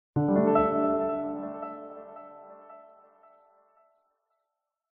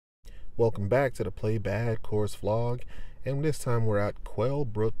Welcome back to the Play Bad Course vlog, and this time we're at Quail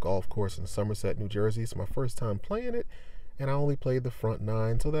Brook Golf Course in Somerset, New Jersey. It's my first time playing it, and I only played the front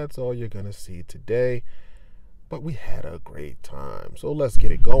nine, so that's all you're gonna see today. But we had a great time, so let's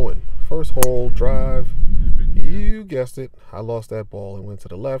get it going. First hole, drive. You guessed it, I lost that ball and went to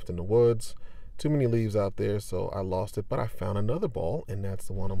the left in the woods. Too many leaves out there, so I lost it, but I found another ball, and that's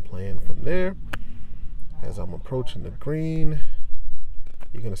the one I'm playing from there. As I'm approaching the green,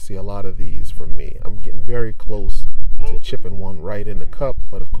 you're going to see a lot of these from me. I'm getting very close to chipping one right in the cup,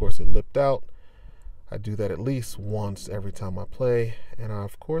 but of course it lipped out. I do that at least once every time I play, and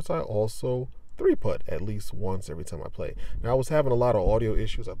of course I also three-putt at least once every time I play. Now, I was having a lot of audio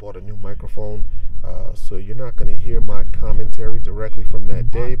issues. I bought a new microphone, so you're not going to hear my commentary directly from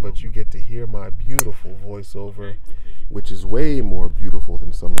that day, but you get to hear my beautiful voiceover, which is way more beautiful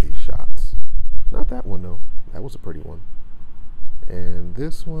than some of these shots. Not that one, though. That was a pretty one. And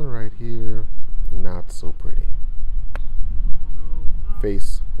this one right here, not so pretty.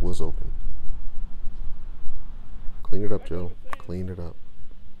 Face was open. Clean it up, Joe. Clean it up.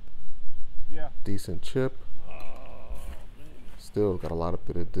 Decent chip. Still got a lot of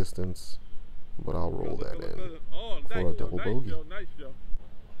bit of distance, but I'll roll that in for a double bogey.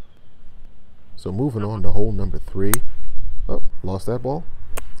 So moving on to hole number 3. Oh, lost that ball.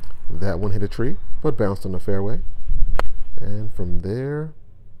 That one hit a tree, but bounced on the fairway. And from there,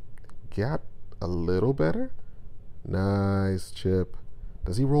 got a little better. Nice chip.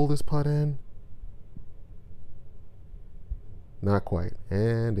 Does he roll this putt in? Not quite.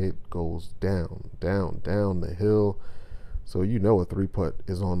 And it goes down, down, down the hill. So you know a three-putt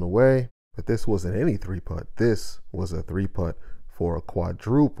is on the way. But this wasn't any three-putt. This was a three-putt for a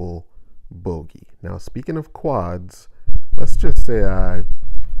quadruple bogey. Now, speaking of quads, let's just say I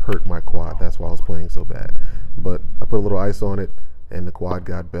hurt my quad. That's why I was playing so bad. But I put a little ice on it, and the quad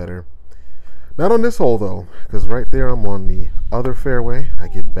got better. Not on this hole, though, because right there I'm on the other fairway. I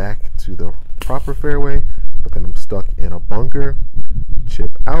get back to the proper fairway, but then I'm stuck in a bunker.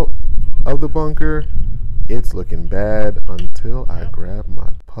 Chip out of the bunker. It's looking bad until I grab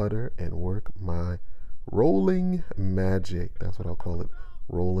my putter and work my rolling magic. That's what I'll call it.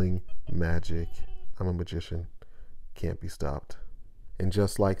 Rolling magic. I'm a magician. Can't be stopped. And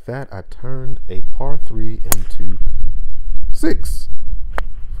just like that, I turned a par 3 into 6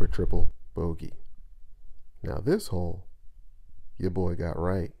 for triple bogey. Now this hole, your boy got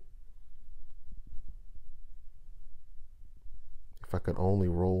right. If I could only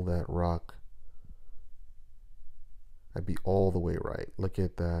roll that rock, I'd be all the way right. Look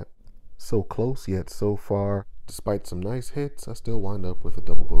at that. So close yet so far. Despite some nice hits, I still wind up with a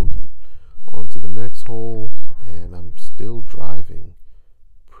double bogey. On to the next hole, and I'm still driving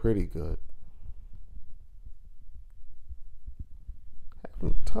pretty good.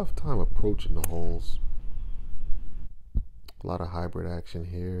 Having a tough time approaching the holes. A lot of hybrid action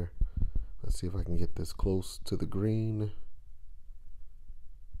here. Let's see if I can get this close to the green.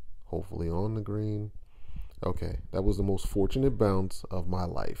 Hopefully on the green. Okay, that was the most fortunate bounce of my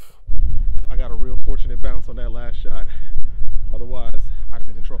life. I got a real fortunate bounce on that last shot. Otherwise, I'd have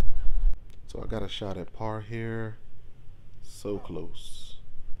been in trouble. So I got a shot at par here. So close.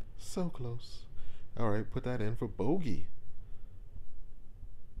 So close. All right, put that in for bogey.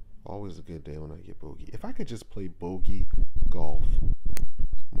 Always a good day when I get bogey. If I could just play bogey golf,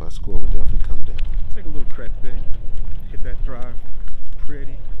 my score would definitely come down. Take a little crack there. Hit that drive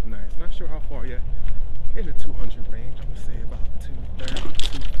pretty nice. Not sure how far yet. In the 200 range. I'm going to say about 230,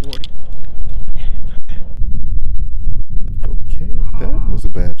 240. Okay, that was a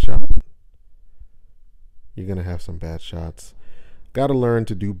bad shot. You're going to have some bad shots. Got to learn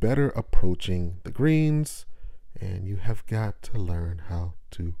to do better approaching the greens, and you have got to learn how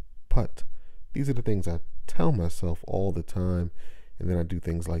to putt. These are the things I tell myself all the time, and then I do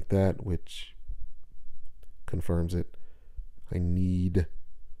things like that, which confirms it. I need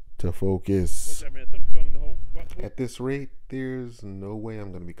to focus. At this rate, there's no way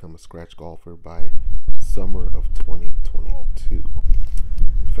I'm going to become a scratch golfer by summer of 2022.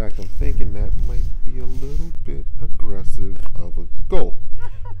 In fact, I'm thinking that might be a little bit aggressive of a goal,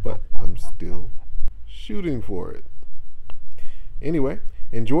 but I'm still shooting for it. Anyway,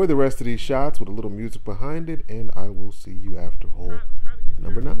 enjoy the rest of these shots with a little music behind it, and I will see you after hole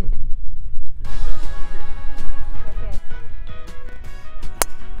number 9.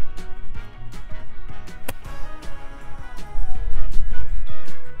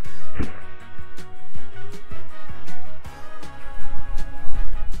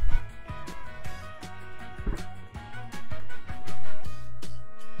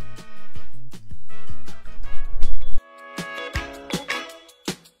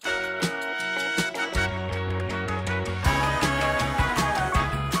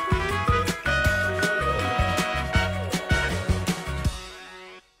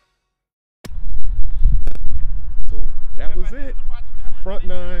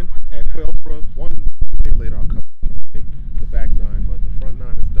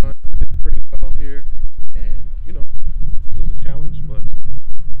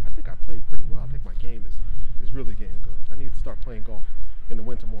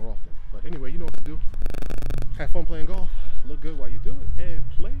 anyway, you know what to do. Have fun playing golf. Look good while you do it, and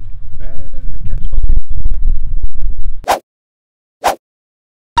play bad. Catch y'all later.